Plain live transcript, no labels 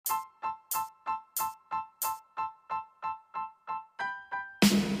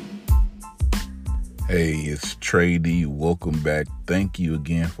Hey, it's Trey D. Welcome back. Thank you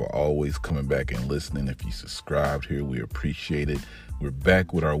again for always coming back and listening. If you subscribed here, we appreciate it. We're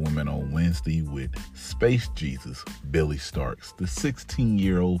back with our Women on Wednesday with Space Jesus, Billie Starkz, the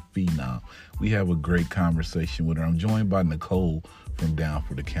 16-year-old phenom. We have a great conversation with her. I'm joined by Nicole from Down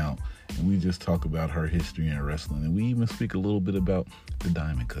for the Count, and we just talk about her history in wrestling, and we even speak a little bit about the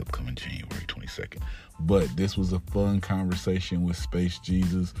Diamond Cup coming January 22nd. But this was a fun conversation with Space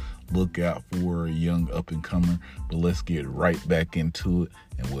Jesus. Look out for a young up-and-comer, but let's get right back into it,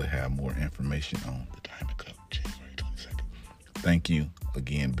 and we'll have more information on the Diamond Cup January 22nd. Thank you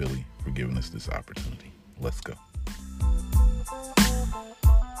again, Billie, for giving us this opportunity. Let's go.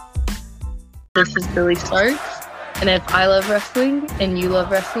 This is Billie Starkz, and if I love wrestling and you love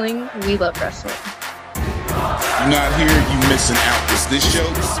wrestling, we love wrestling. You're not here, you missing out. Is this show?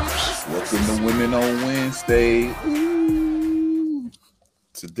 Welcome to Women on Wednesday. Ooh.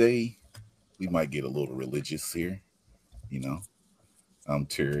 Today, we might get a little religious here, you know. I'm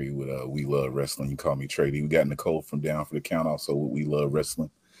Terry with We Love Wrestling. You call me Trady. We got Nicole from Down for the Count, also with We Love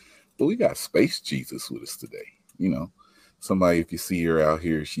Wrestling. But we got Space Jesus with us today. You know, somebody, if you see her out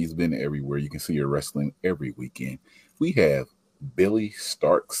here, she's been everywhere. You can see her wrestling every weekend. We have Billie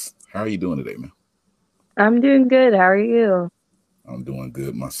Starkz. How are you doing today, man? I'm doing good. How are you? I'm doing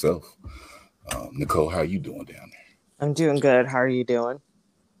good myself. Nicole, how you doing down there? I'm doing good. How are you doing?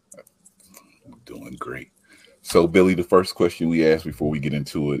 I'm doing great. So, Billie, the first question we ask before we get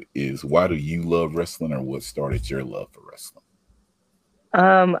into it is, why do you love wrestling, or what started your love for wrestling?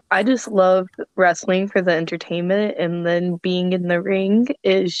 I just love wrestling for the entertainment, and then being in the ring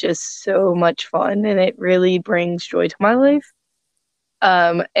is just so much fun, and it really brings joy to my life.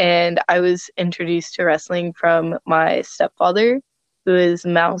 And I was introduced to wrestling from my stepfather, who is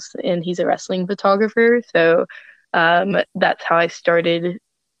Mouse, and he's a wrestling photographer. So that's how I started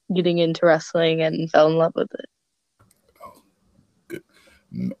getting into wrestling and fell in love with it. Oh, good.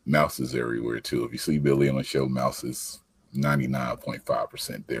 Mouse is everywhere, too. If you see Billie on the show, Mouse is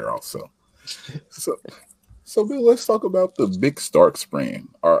 99.5% there also. So, Bill, let's talk about the Big Starkz brand.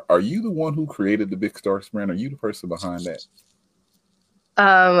 Are you the one who created the Big Starkz brand? Are you the person behind that?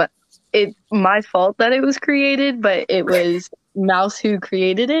 It's my fault that it was created, but it was Mouse who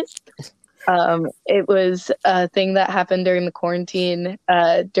created it. It was a thing that happened during the quarantine.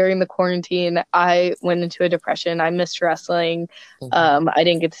 During the quarantine, I went into a depression. I missed wrestling. I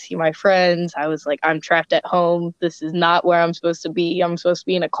didn't get to see my friends. I was like, I'm trapped at home. This is not where I'm supposed to be. I'm supposed to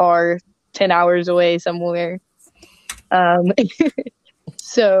be in a car 10 hours away somewhere.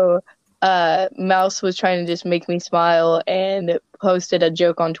 So Mouse was trying to just make me smile and posted a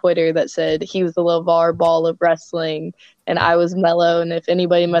joke on Twitter that said he was the LeVar Ball of wrestling and I was Mello, and if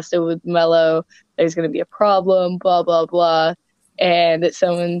anybody messed up with Mello, there's going to be a problem, blah, blah, blah. And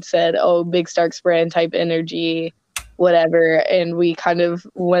someone said, oh, Big Starkz brand type energy, whatever. And we kind of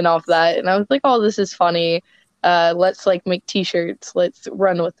went off that. And I was like, oh, this is funny. Let's like make t-shirts. Let's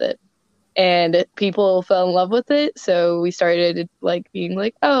run with it. And people fell in love with it. So we started like being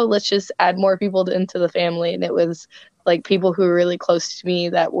like, oh, let's just add more people into the family. And it was like people who were really close to me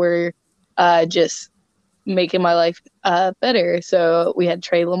that were just making my life better. So we had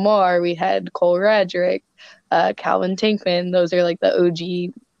Trey Lamar, we had Cole Radrick, Calvin Tankman. Those are like the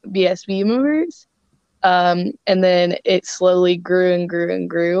OG BSB members. And then it slowly grew and grew and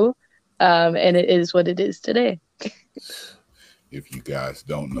grew. And it is what it is today. If you guys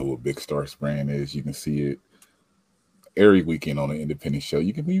don't know what Big Starkz brand is, you can see it every weekend on an independent show.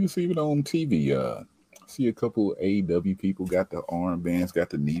 You can even see it on TV. See a couple of AEW people got the armbands, got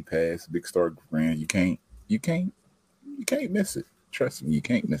the knee pads. Big Starkz brand. You can't miss it. Trust me, you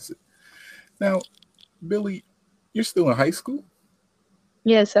can't miss it. Now, Billie, you're still in high school?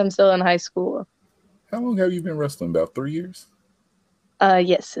 Yes, I'm still in high school. How long have you been wrestling? About 3 years?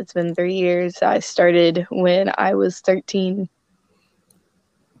 Yes, it's been 3 years. I started when I was 13.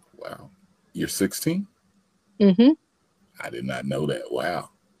 Wow. You're 16? Mm-hmm. I did not know that. Wow.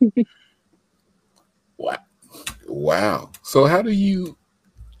 Wow. So how do you,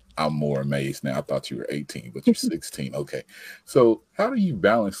 I'm more amazed now. I thought you were 18, but you're 16. Okay. So how do you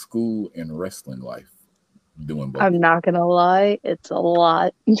balance school and wrestling life doing both? I'm not going to lie. It's a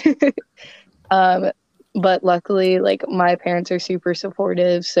lot. But luckily, like, my parents are super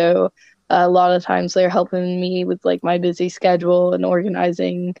supportive. So a lot of times they're helping me with like my busy schedule and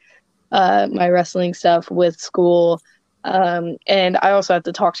organizing my wrestling stuff with school. And I also have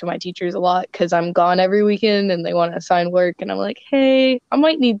to talk to my teachers a lot because I'm gone every weekend and they want to assign work. And I'm like, hey, I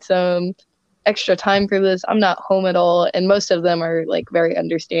might need some extra time for this. I'm not home at all. And most of them are like very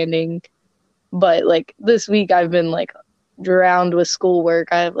understanding. But like this week I've been like drowned with schoolwork.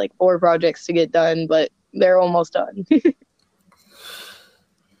 I have like 4 projects to get done, but they're almost done.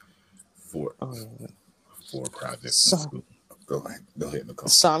 Four projects So, in school. Go ahead, Nicole.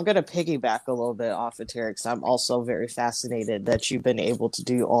 so I'm going to piggyback a little bit off of Tarek, 'cause I'm also very fascinated that you've been able to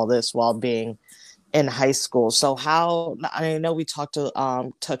do all this while being in high school. So how, I know we talked to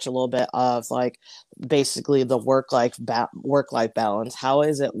touch a little bit of like basically the work life balance. How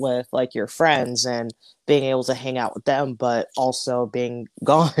is it with like your friends and being able to hang out with them, but also being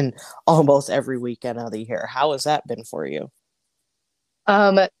gone almost every weekend of the year? How has that been for you?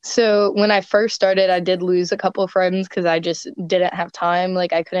 So when I first started, I did lose a couple of friends because I just didn't have time.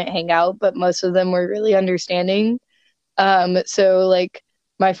 Like I couldn't hang out, but most of them were really understanding. So like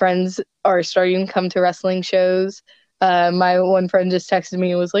my friends are starting to come to wrestling shows. My one friend just texted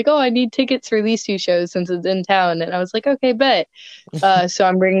me and was like, "Oh, I need tickets for these 2 shows since it's in town." And I was like, "Okay, bet." So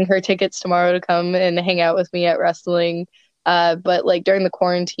I'm bringing her tickets tomorrow to come and hang out with me at wrestling. But like during the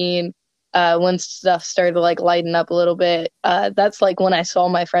quarantine, when stuff started to like lighten up a little bit, that's like when I saw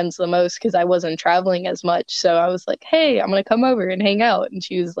my friends the most because I wasn't traveling as much. So I was like, "Hey, I'm gonna come over and hang out." And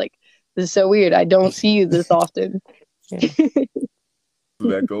she was like, "This is so weird. I don't see you this often." Yeah.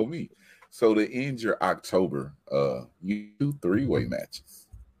 Back on me. So to end your October, you do 3-way matches.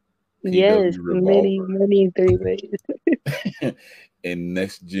 Yes, PW many, Revolver many 3 ways. in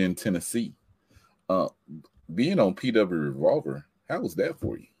Next Gen Tennessee. Uh, being on PW Revolver, how was that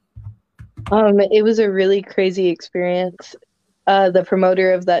for you? It was a really crazy experience. The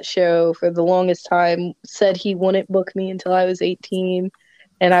promoter of that show for the longest time said he wouldn't book me until I was 18.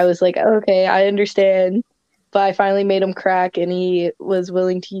 And I was like, okay, I understand. But I finally made him crack and he was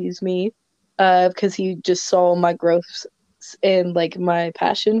willing to use me because he just saw my growth and like my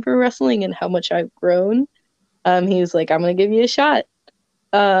passion for wrestling and how much I've grown. He was like, I'm going to give you a shot.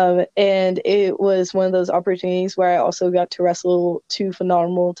 And it was one of those opportunities where I also got to wrestle 2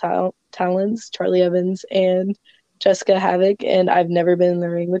 phenomenal talents, Charlie Evans and Jessica Havoc, and I've never been in the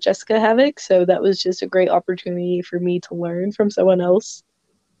ring with Jessica Havoc, so that was just a great opportunity for me to learn from someone else,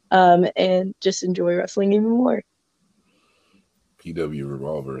 and just enjoy wrestling even more. PW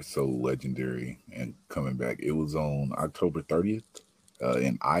Revolver is so legendary and coming back. It was on October 30th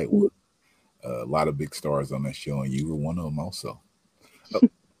in Iowa. A lot of big stars on that show, and you were one of them also.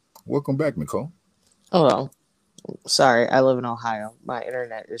 Welcome back, Nicole. Oh, well, sorry. I live in Ohio. My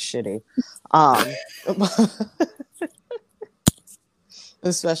internet is shitty.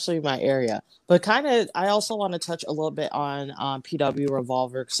 Especially my area. But kind of, I also want to touch a little bit on PW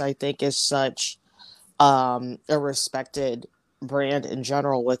Revolver because I think it's such a respected brand in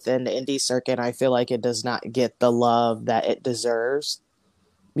general within the indie circuit. I feel like it does not get the love that it deserves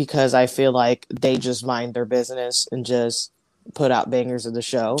because I feel like they just mind their business and just put out bangers of the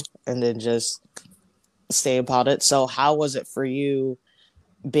show and then just stay about it. So how was it for you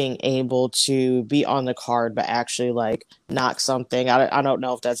being able to be on the card but actually like knock something? I don't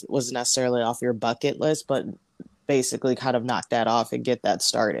know if that was necessarily off your bucket list, but basically kind of knock that off and get that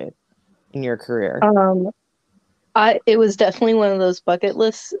started in your career. It was definitely one of those bucket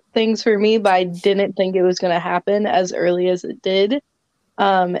list things for me, but I didn't think it was going to happen as early as it did.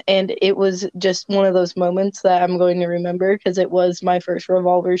 And it was just one of those moments that I'm going to remember because it was my first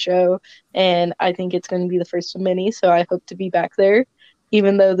Revolver show, and I think it's going to be the first of many. So I hope to be back there,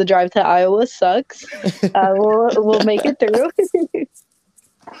 even though the drive to Iowa sucks. We'll make it through.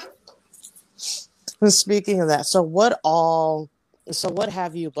 Speaking of that, so what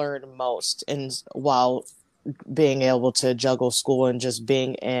have you learned most while being able to juggle school and just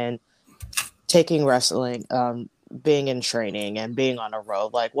taking wrestling, being in training and being on a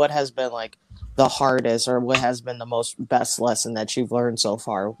road? Like what has been like the hardest or what has been the most best lesson that you've learned so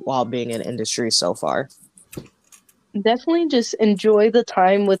far while being in industry so far? Definitely just enjoy the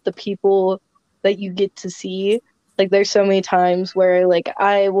time with the people that you get to see. Like there's so many times where like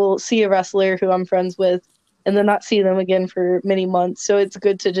I will see a wrestler who I'm friends with and then not see them again for many months. So it's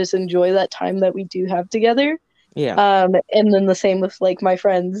good to just enjoy that time that we do have together. Yeah. And then the same with like my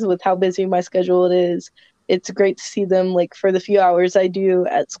friends with how busy my schedule it is. It's great to see them like for the few hours I do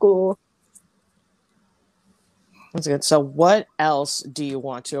at school. That's good. So what else do you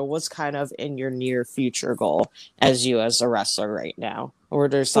want to, or what's kind of in your near future goal as a wrestler right now? Or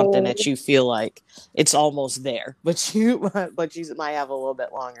there's something that you feel like it's almost there, but you might have a little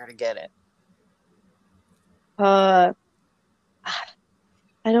bit longer to get it? I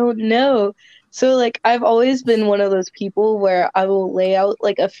don't know. So like I've always been one of those people where I will lay out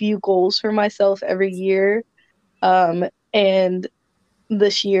like a few goals for myself every year. And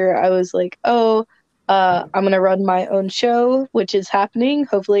this year I was like, I'm gonna run my own show, which is happening.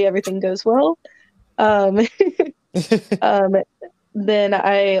 Hopefully everything goes well. Um, then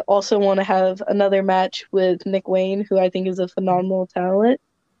I also want to have another match with Nick Wayne, who I think is a phenomenal talent.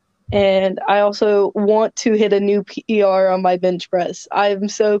 And I also want to hit a new PR on my bench press. I'm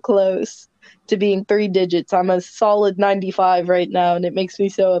so close to being 3 digits. I'm a solid 95 right now, and it makes me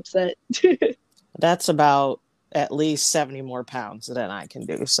so upset. That's about at least 70 more pounds than I can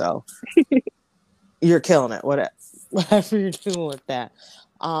do. So you're killing it. Whatever you're doing with that.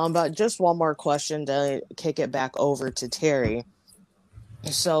 But just one more question to kick it back over to Terry.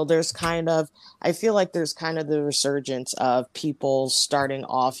 So I feel like there's kind of the resurgence of people starting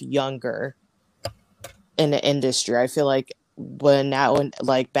off younger in the industry. I feel like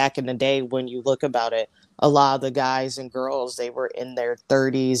like back in the day, when you look about it, a lot of the guys and girls, they were in their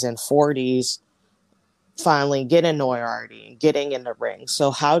 30s and 40s, finally getting notoriety and getting in the ring. So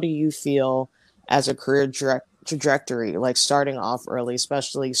how do you feel as a career trajectory, like starting off early,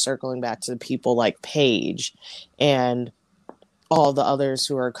 especially circling back to people like Paige and all the others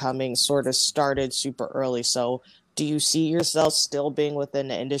who are coming sort of started super early? So do you see yourself still being within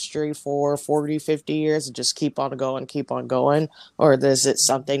the industry for 40, 50 years and just keep on going? Or is it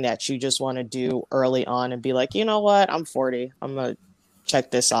something that you just want to do early on and be like, you know what, I'm 40, I'm going to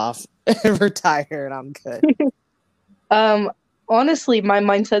check this off and retire and I'm good? Um, Honestly, my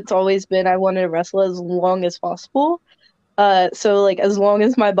mindset's always been I want to wrestle as long as possible. So like as long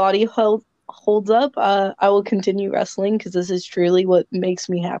as my body holds up, I will continue wrestling because this is truly what makes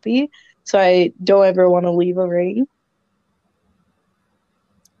me happy. So I don't ever want to leave a ring.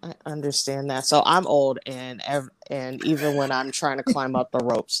 I understand that. So I'm old, and even when I'm trying to climb up the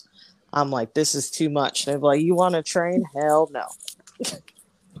ropes, I'm like, this is too much. They're like, you want to train? Hell no.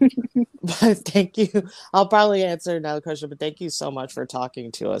 But thank you. I'll probably answer another question, but thank you so much for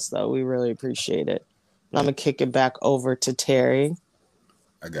talking to us, though. We really appreciate it. And I'm gonna kick it back over to Terry.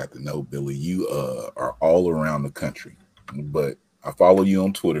 I got to know, Billy, you are all around the country, but I follow you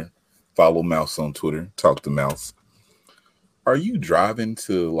on Twitter. Follow Mouse on Twitter. Talk to Mouse. Are you driving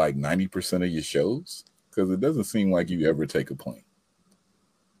to like 90% of your shows? Because it doesn't seem like you ever take a plane.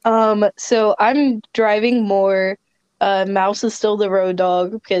 So I'm driving more. Mouse is still the road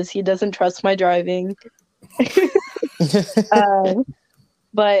dog because he doesn't trust my driving. Um,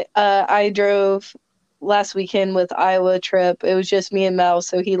 but I drove last weekend with Iowa trip. It was just me and Mouse,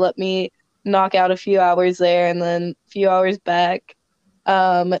 so he let me knock out a few hours there and then a few hours back.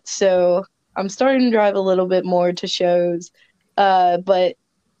 So I'm starting to drive a little bit more to shows. But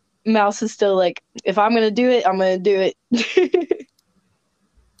Mouse is still like, if I'm gonna do it, I'm gonna do it.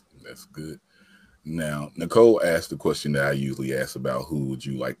 That's good. Now, Nicole asked the question that I usually ask about who would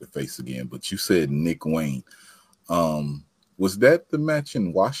you like to face again, but you said Nick Wayne. Was that the match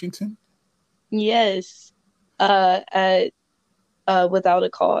in Washington? Yes. At Without a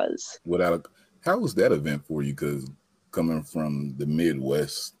Cause. How was that event for you? Because coming from the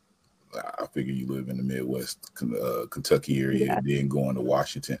Midwest, I figure you live in the Midwest, Kentucky area, Yeah. then going to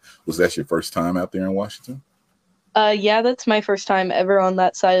Washington. Was that your first time out there in Washington? Yeah, that's my first time ever on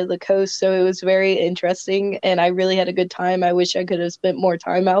that side of the coast, so it was very interesting and I really had a good time. I wish I could have spent more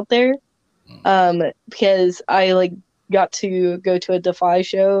time out there. Because I like got to go to a Defy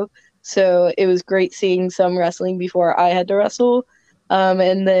show, so it was great seeing some wrestling before I had to wrestle.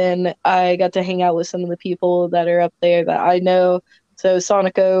 And then I got to hang out with some of the people that are up there that I know. So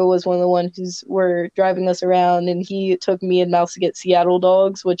Sonico was one of the ones who's were driving us around, and he took me and Mouse to get Seattle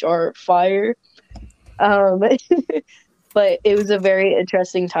dogs, which are fire. Um, but it was a very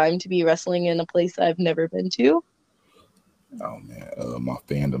interesting time to be wrestling in a place I've never been to. Oh man, my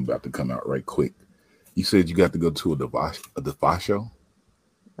fandom about to come out right quick. You said you got to go to a Defy show.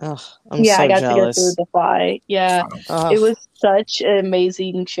 Oh, I'm Yeah, I so got to go to jealous. Defy. Yeah, Oh, it was such an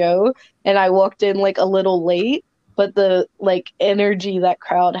amazing show, and I walked in like a little late, but the like energy that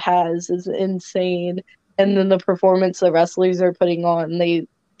crowd has is insane. And then the performance the wrestlers are putting on, they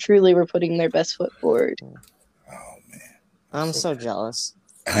truly were putting their best foot forward. Oh man, I'm so jealous.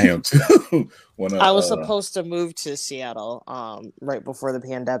 I am too. I was supposed to move to Seattle right before the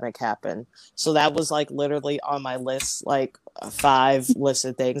pandemic happened. So that was like literally on my list, like 5 list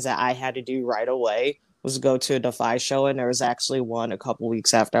of things that I had to do right away was go to a Defy show. And there was actually one a couple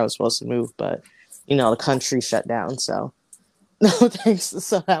weeks after I was supposed to move, but the country shut down. So no thanks.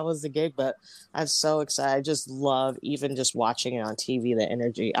 So that was the gig, but I'm so excited. I just love even just watching it on TV, the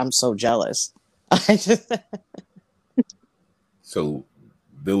energy. I'm so jealous. I just So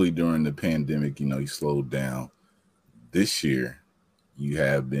Billy, during the pandemic, you slowed down. This year, you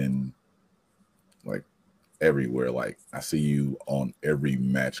have been like everywhere. Like I see you on every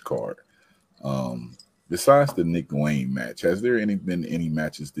match card. Besides the Nick Wayne match, has there been any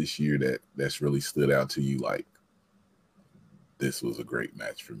matches this year that's really stood out to you? Like this was a great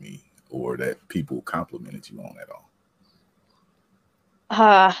match for me, or that people complimented you on at all?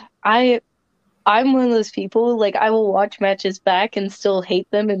 I'm one of those people, like, I will watch matches back and still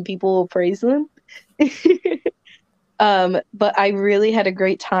hate them, and people will praise them. But I really had a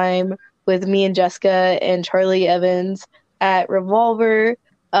great time with me and Jessica and Charlie Evans at Revolver.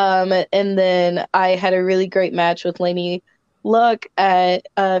 And then I had a really great match with Lainey Luck at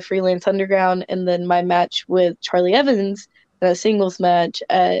Freelance Underground, and then my match with Charlie Evans in a singles match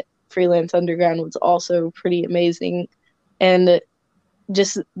at Freelance Underground was also pretty amazing. And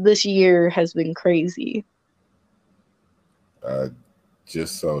just this year has been crazy. I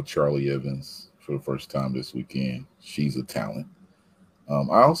just saw Charlie Evans for the first time this weekend. She's a talent.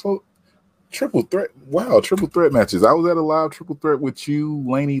 I also triple threat. Wow, triple threat matches. I was at a live triple threat with you,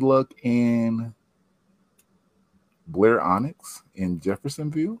 Lainey Luck, and Blair Onyx in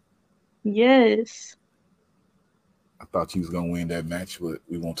Jeffersonville. Yes. I thought you was gonna win that match, but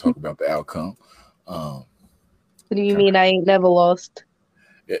we won't talk about the outcome. What do you mean I ain't never lost?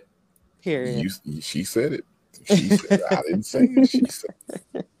 Period. She said it. She said it. I didn't say it. She said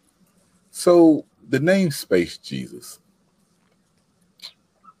it. So the name Space Jesus.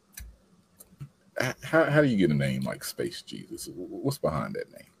 How do you get a name like Space Jesus? What's behind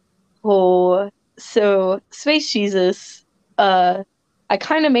that name? Oh, so Space Jesus, I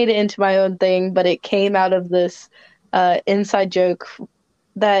kind of made it into my own thing, but it came out of this inside joke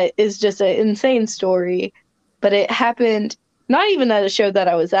that is just an insane story. But it happened not even at a show that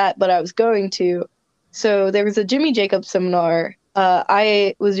I was at, but I was going to. So there was a Jimmy Jacobs seminar.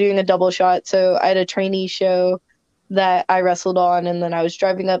 I was doing a double shot, so I had a trainee show that I wrestled on, and then I was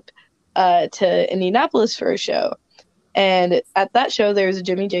driving up to Indianapolis for a show. And at that show, there was a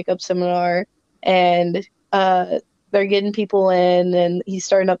Jimmy Jacobs seminar, and they're getting people in, and he's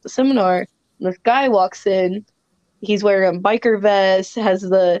starting up the seminar. And this guy walks in. He's wearing a biker vest, has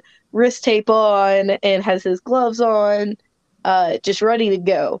the wrist tape on, and has his gloves on, just ready to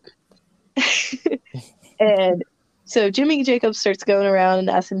go. And so Jimmy Jacobs starts going around and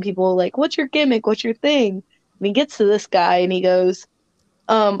asking people, like, what's your gimmick? What's your thing? And he gets to this guy, and he goes,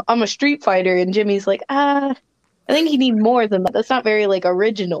 I'm a street fighter. And Jimmy's like, I think you need more than that. That's not very, like,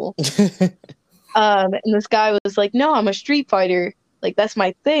 original. And this guy was like, no, I'm a street fighter. Like, that's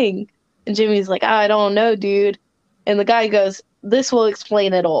my thing. And Jimmy's like, I don't know, dude. And the guy goes, this will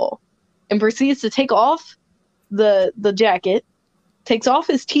explain it all. And proceeds to take off the jacket, takes off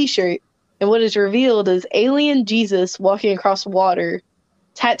his t-shirt, and what is revealed is alien Jesus walking across water,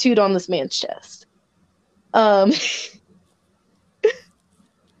 tattooed on this man's chest. And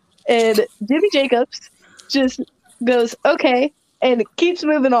Jimmy Jacobs just goes, okay, and keeps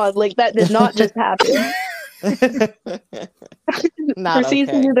moving on. Like, that did not just happen. Proceeds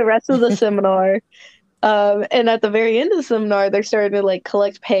to do the rest of the seminar. And at the very end of the seminar, they're starting to, like,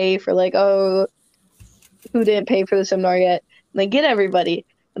 collect pay for, like, oh, who didn't pay for the seminar yet? And they get everybody.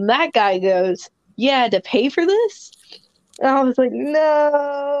 And that guy goes, yeah, to pay for this? And I was like,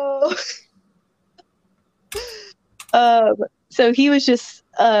 no. So he was just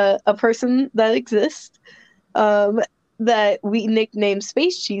a person that exists, that we nicknamed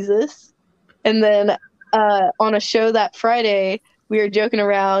Space Jesus. And then on a show that Friday, we were joking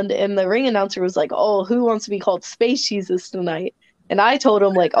around, and the ring announcer was like, oh, who wants to be called Space Jesus tonight? And I told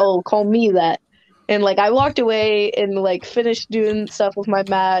him, like, oh, call me that. And, like, I walked away and, like, finished doing stuff with my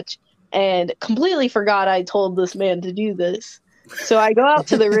match and completely forgot I told this man to do this. So I go out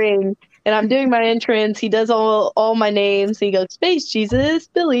to the ring, and I'm doing my entrance. He does all my names. He goes, Space Jesus,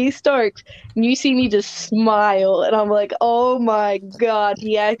 Billy Starks. And you see me just smile, and I'm like, oh, my God,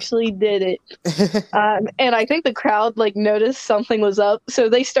 he actually did it. And I think the crowd, like, noticed something was up, so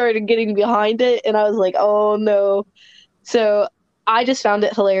they started getting behind it, and I was like, oh, no. So I just found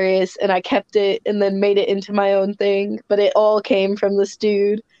it hilarious, and I kept it and then made it into my own thing. But it all came from this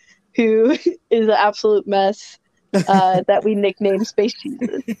dude who is an absolute mess that we nicknamed Space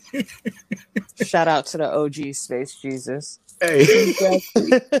Jesus. Shout out to the OG Space Jesus. Hey.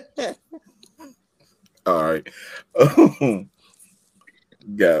 All right.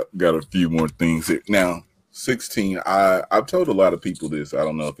 Got a few more things here. Now, 16, I've told a lot of people this. I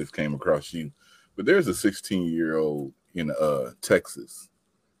don't know if this came across you, but there's a 16-year-old in Texas,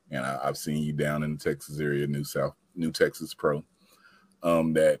 and I've seen you down in the Texas area, New Texas Pro.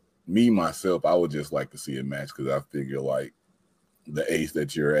 That me myself, I would just like to see a match, because I figure, like, the age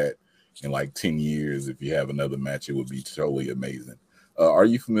that you're at in like 10 years, if you have another match, it would be totally amazing. Are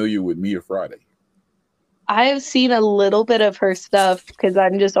you familiar with Mia Friday? I have seen a little bit of her stuff because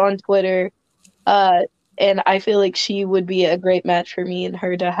I'm just on Twitter, and I feel like she would be a great match for me and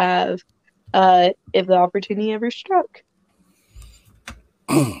her to have if the opportunity ever struck.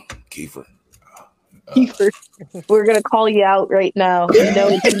 Kiefer. Kiefer, we're gonna call you out right now. You know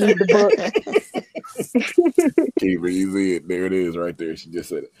what you need the book. Kiefer, you see it. There it is right there. She just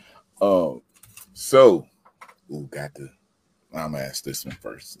said it. So, I'm gonna ask this one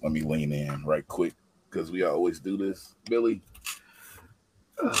first. Let me lean in right quick because we always do this. Billy,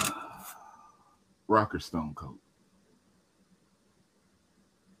 Rock or Stone Cold?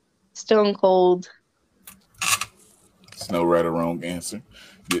 Stone Cold. It's no right or wrong answer.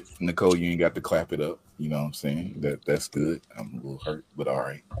 Nicole, you ain't got to clap it up. You know what I'm saying? That's good. I'm a little hurt, but all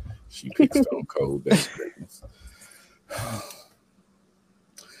right. She picked Stone Cold. That's greatness.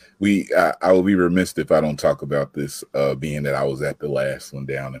 I will be remiss if I don't talk about this, being that I was at the last one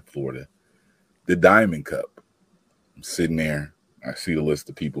down in Florida. The Diamond Cup. I'm sitting there. I see the list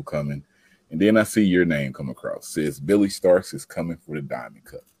of people coming. And then I see your name come across. It says Billy Starks is coming for the Diamond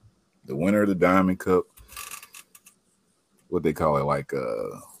Cup. The winner of the Diamond Cup, what they call it, like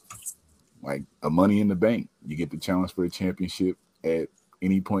a money in the bank. You get the challenge for the championship at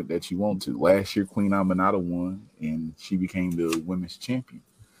any point that you want to. Last year, Queen Aminata won, and she became the women's champion.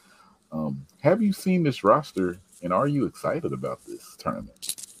 Have you seen this roster, and are you excited about this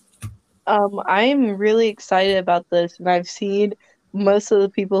tournament? I'm really excited about this, and I've seen most of the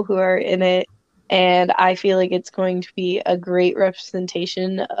people who are in it, and I feel like it's going to be a great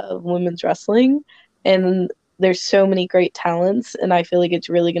representation of women's wrestling. And there's so many great talents, and I feel like it's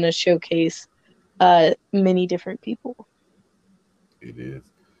really going to showcase many different people. It is.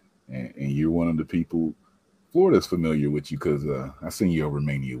 And you're one of the people, Florida's familiar with you because I seen you over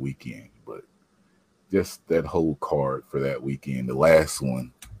Mania weekend, but just that whole card for that weekend, the last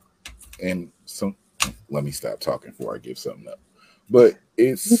one, and let me stop talking before I give something up. But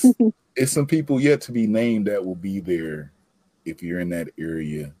it's some people yet to be named that will be there. If you're in that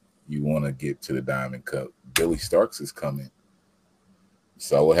area, you want to get to the Diamond Cup. Billy Starks is coming.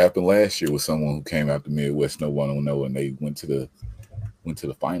 Saw what happened last year with someone who came out the Midwest, no one will know, and they went to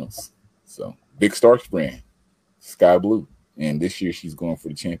the finals. So Big Starks brand, Sky Blue, and this year she's going for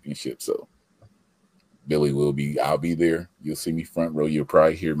the championship. So Billy I'll be there. You'll see me front row. You'll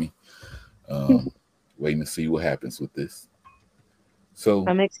probably hear me. Waiting to see what happens with this. So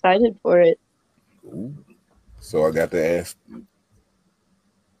I'm excited for it. Ooh. So I got to ask.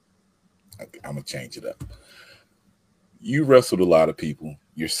 I'm gonna change it up. You wrestled a lot of people.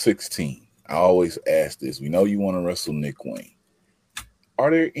 You're 16. I always ask this. We know you want to wrestle Nick Wayne. Are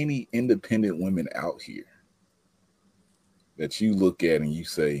there any independent women out here that you look at and you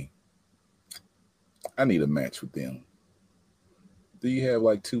say, I need a match with them? Do you have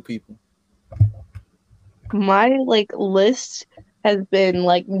like 2 people? My list has been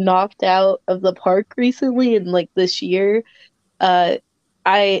knocked out of the park recently, and this year.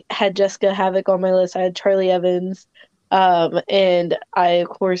 I had Jessica Havoc on my list. I had Charlie Evans, and I of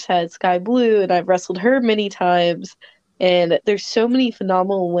course had Sky Blue, and I've wrestled her many times. And there's so many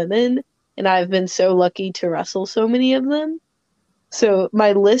phenomenal women, and I've been so lucky to wrestle so many of them. So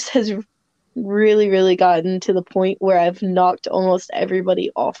my list has really, really gotten to the point where I've knocked almost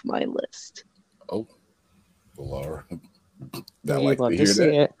everybody off my list. Oh, Laura, I like to hear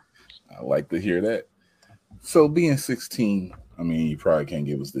that. I like to hear that. So being 16, I mean, you probably can't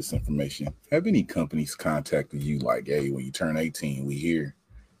give us this information. Have any companies contacted you like, hey, when you turn 18, we here.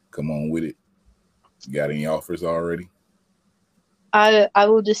 Come on with it. You got any offers already? I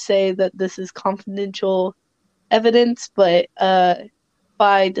will just say that this is confidential evidence, but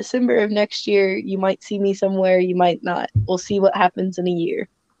by December of next year, you might see me somewhere, you might not. We'll see what happens in a year.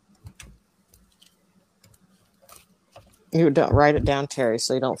 You don't write it down, Terry,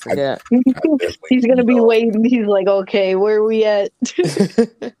 so you don't forget. He's gonna be waiting. He's like, okay, where are we at?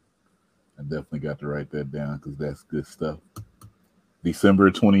 I definitely got to write that down because that's good stuff. December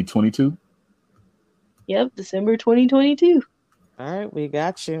 2022? Yep, December 2022. All right, we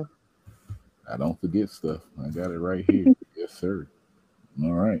got you. I don't forget stuff. I got it right here. Yes, sir.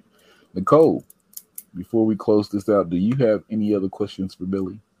 All right. Nicole, before we close this out, do you have any other questions for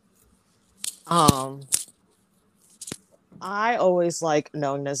Billy? I always like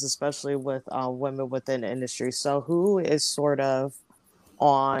knowing this, especially with women within the industry. So who is sort of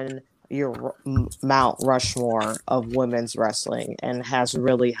on your Mount Rushmore of women's wrestling and has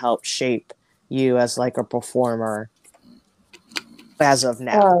really helped shape you as a performer as of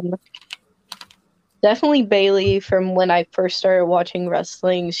now? Definitely Bailey. From when I first started watching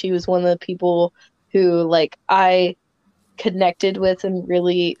wrestling, she was one of the people who I connected with and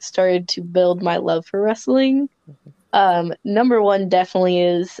really started to build my love for wrestling. Number one definitely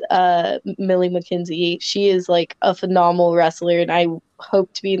is Millie McKenzie. She is a phenomenal wrestler, and I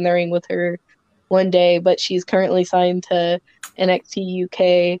hope to be in the ring with her one day, but she's currently signed to NXT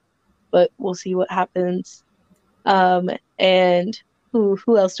UK, but we'll see what happens. And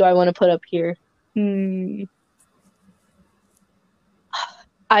who else do I want to put up here?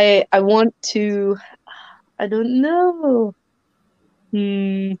 I want to. I don't know.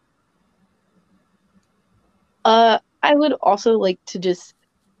 I would also like to just.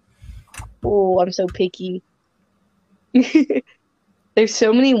 Oh, I'm so picky. There's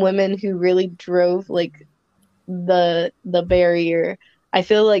so many women who really drove like the barrier. I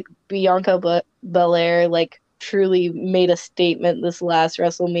feel like Bianca Belair like truly made a statement this last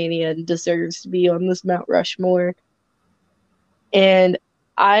WrestleMania and deserves to be on this Mount Rushmore. And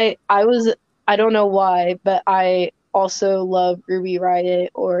I don't know why, but I also love Ruby Riott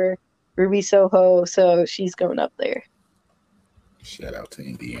or Ruby Soho, so she's going up there. Shout out to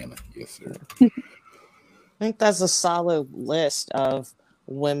Indiana. Yes, sir. I think that's a solid list of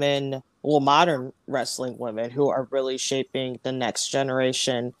women, well, modern wrestling women who are really shaping the next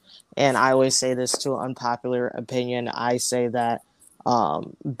generation. And I always say this to an unpopular opinion. I say that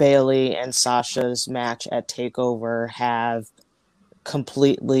Bayley and Sasha's match at TakeOver have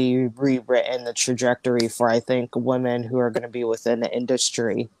completely rewritten the trajectory for, I think, women who are going to be within the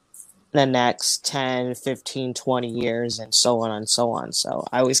industry the next 10, 15, 20 years, and so on and so on. So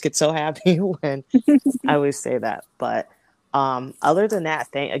I always get so happy when I always say that. But other than that,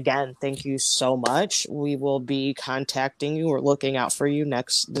 thank you so much. We will be contacting you. We're looking out for you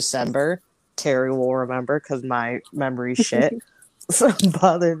next December. Terry will remember because my memory's shit. But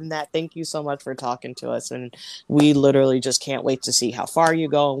other than that, thank you so much for talking to us. And we literally just can't wait to see how far you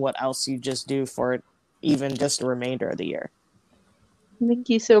go and what else you just do for even just the remainder of the year. Thank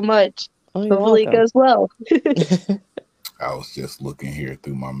you so much. Hopefully it goes well. I was just looking here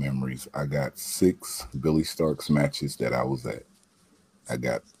through my memories. I got 6 Billy Starks matches that I was at. I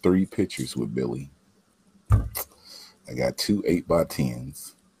got 3 pictures with Billy. I got 2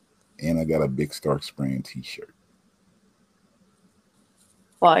 8x10s. And I got a Big Starks brand t-shirt.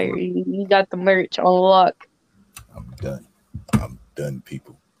 Fire. You got the merch on lock. I'm done,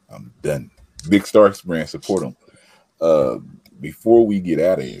 people. I'm done. Big Starks brand, support them. Before we get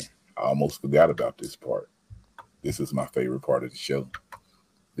out of here, I almost forgot about this part. This is my favorite part of the show.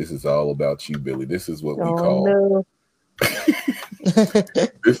 This is all about you, Billy. This is what we call. No.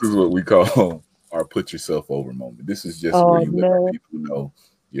 This is what we call our put yourself over moment. This is just where you let people know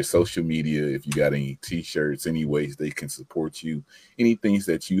your social media. If you got any t-shirts, any ways they can support you, any things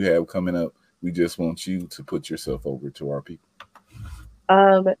that you have coming up, we just want you to put yourself over to our people.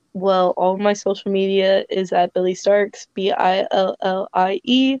 Well, all of my social media is at Billie Starkz,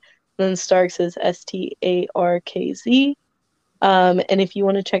 BILLIE. Then Starkz is STARKZ. And if you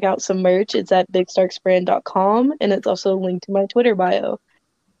want to check out some merch, it's at bigstarksbrand.com, and it's also linked to my Twitter bio.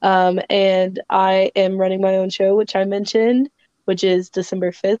 And I am running my own show, which I mentioned, which is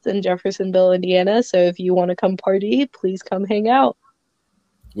December 5th in Jeffersonville, Indiana. So if you want to come party, please come hang out.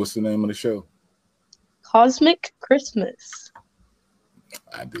 What's the name of the show? Cosmic Christmas.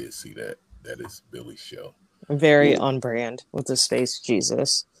 I did see that. That is Billy's show. Very on brand with the Space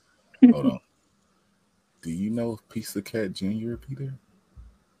Jesus. Hold on. Do you know if Pizza Cat Jr. be there?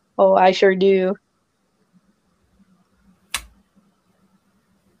 Oh, I sure do.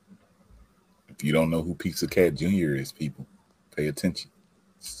 If you don't know who Pizza Cat Jr. is, people, pay attention.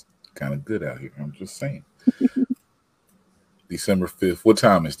 It's kind of good out here. I'm just saying. December 5th. What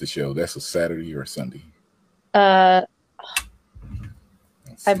time is the show? That's a Saturday or a Sunday?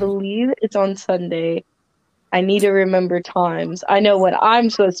 I believe it's on Sunday. I need to remember times. I know when I'm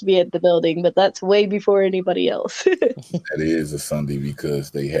supposed to be at the building, but that's way before anybody else. That is a Sunday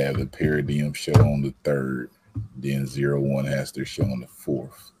because they have a Paradigm show on the 3rd. Then 01 has their show on the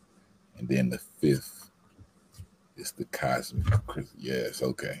 4th. And then the 5th is the Cosmic Christmas. Yes,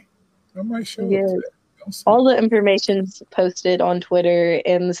 okay. I might show up to that. All the information's posted on Twitter,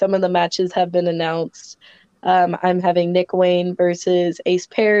 and some of the matches have been announced. I'm having Nick Wayne versus Ace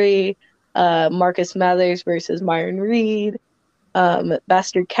Perry, Marcus Mathers versus Myron Reed,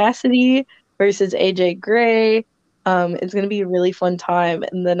 Bastard Cassidy versus AJ Gray. It's going to be a really fun time.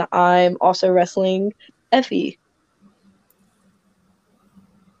 And then I'm also wrestling Effie.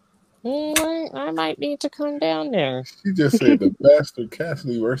 I might need to come down there. She just said the Bastard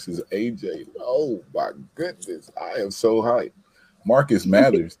Cassidy versus AJ. Oh my goodness. I am so hyped. Marcus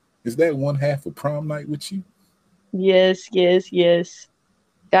Mathers. Is that one half of prom night with you? Yes.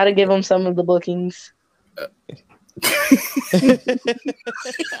 Gotta give him some of the bookings.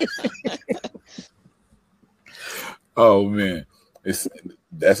 Oh man,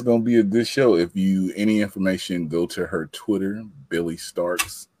 that's gonna be a good show. If you any information, go to her Twitter, Billie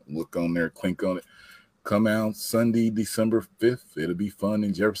Starkz. Look on there, click on it. come out Sunday, December 5th. It'll be fun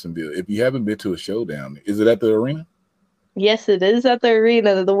in Jeffersonville. If you haven't been to a showdown, is it at the arena? Yes, it is at the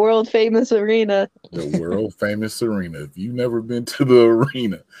arena, the world famous arena. The world famous arena. If you've never been to the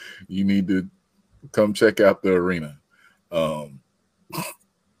arena, you need to come check out the arena. Let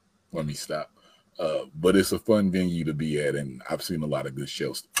me stop. But it's a fun venue to be at, and I've seen a lot of good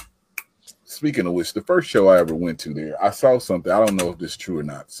shows. Speaking of which, the first show I ever went to there, I saw something. I don't know if this is true or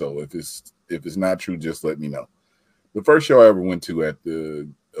not. So if it's not true, just let me know. The first show I ever went to at the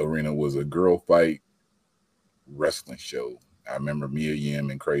arena was a girl fight wrestling show. I remember Mia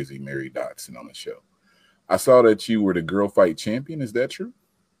Yim and Crazy Mary Dotson on the show. I saw that you were the girl fight champion. Is that true?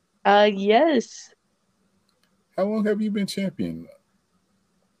 Yes. How long have you been champion?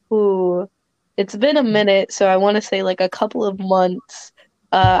 Ooh, it's been a minute, so I want to say like a couple of months.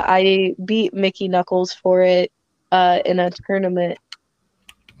 I beat Mickey Knuckles for it in a tournament.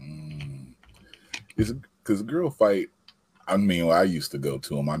 Is because girl fight, I mean, I used to go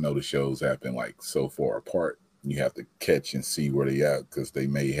to them. I know the shows happen like so far apart. You have to catch and see where they at because they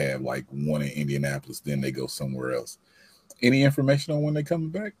may have like one in Indianapolis, then they go somewhere else. Any information on when they coming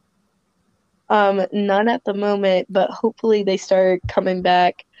back? None at the moment, but hopefully they start coming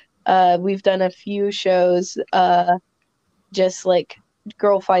back. We've done a few shows, just like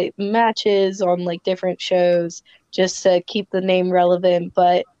girl fight matches on like different shows just to keep the name relevant,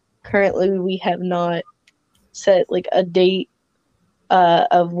 but currently we have not set like a date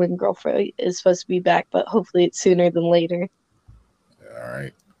of when girl fight is supposed to be back, but hopefully it's sooner than later. All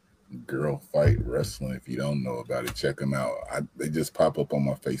right. Girl Fight Wrestling. If you don't know about it, check them out. They just pop up on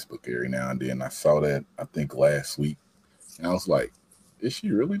my Facebook every now and then. I saw that, I think, last week, and I was like, is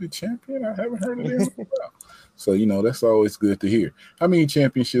she really the champion? I haven't heard of them. So, that's always good to hear. How many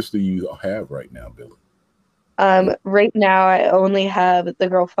championships do you have right now, Billy? Right now, I only have the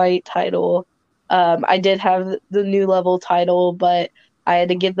girl fight title. I did have the new level title, but I had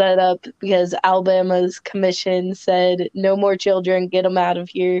to give that up because Alabama's commission said, no more children, get them out of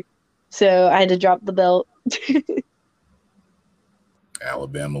here. So I had to drop the belt.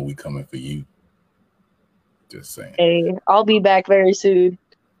 Alabama, we coming for you. Just saying. Hey, I'll be back very soon.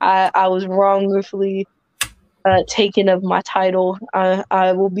 I was wrongfully taken of my title.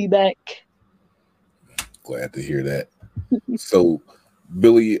 I will be back. Glad to hear that. So,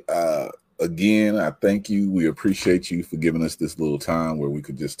 Billy, again, I thank you. We appreciate you for giving us this little time where we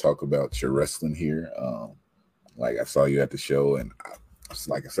could just talk about your wrestling here. Like I saw you at the show, and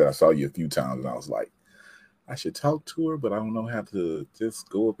like I said, I saw you a few times, and I was like, I should talk to her, but I don't know how to just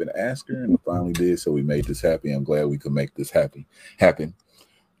go up and ask her. And I finally did, so we made this happen. I'm glad we could make this happen.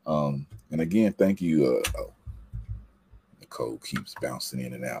 And again, thank you. Nicole keeps bouncing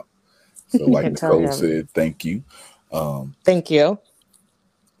in and out. So like Nicole said, thank you. Thank you.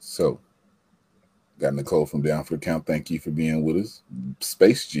 So got Nicole from Down for the Count. Thank you for being with us.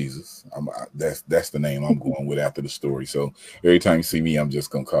 Space Jesus. That's the name I'm going with after the story. So every time you see me, I'm just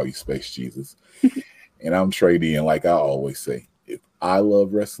going to call you Space Jesus. And I'm Trey D, and like I always say, if I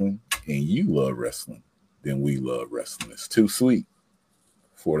love wrestling and you love wrestling, then we love wrestling. It's too sweet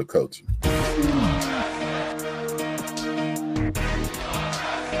for the culture.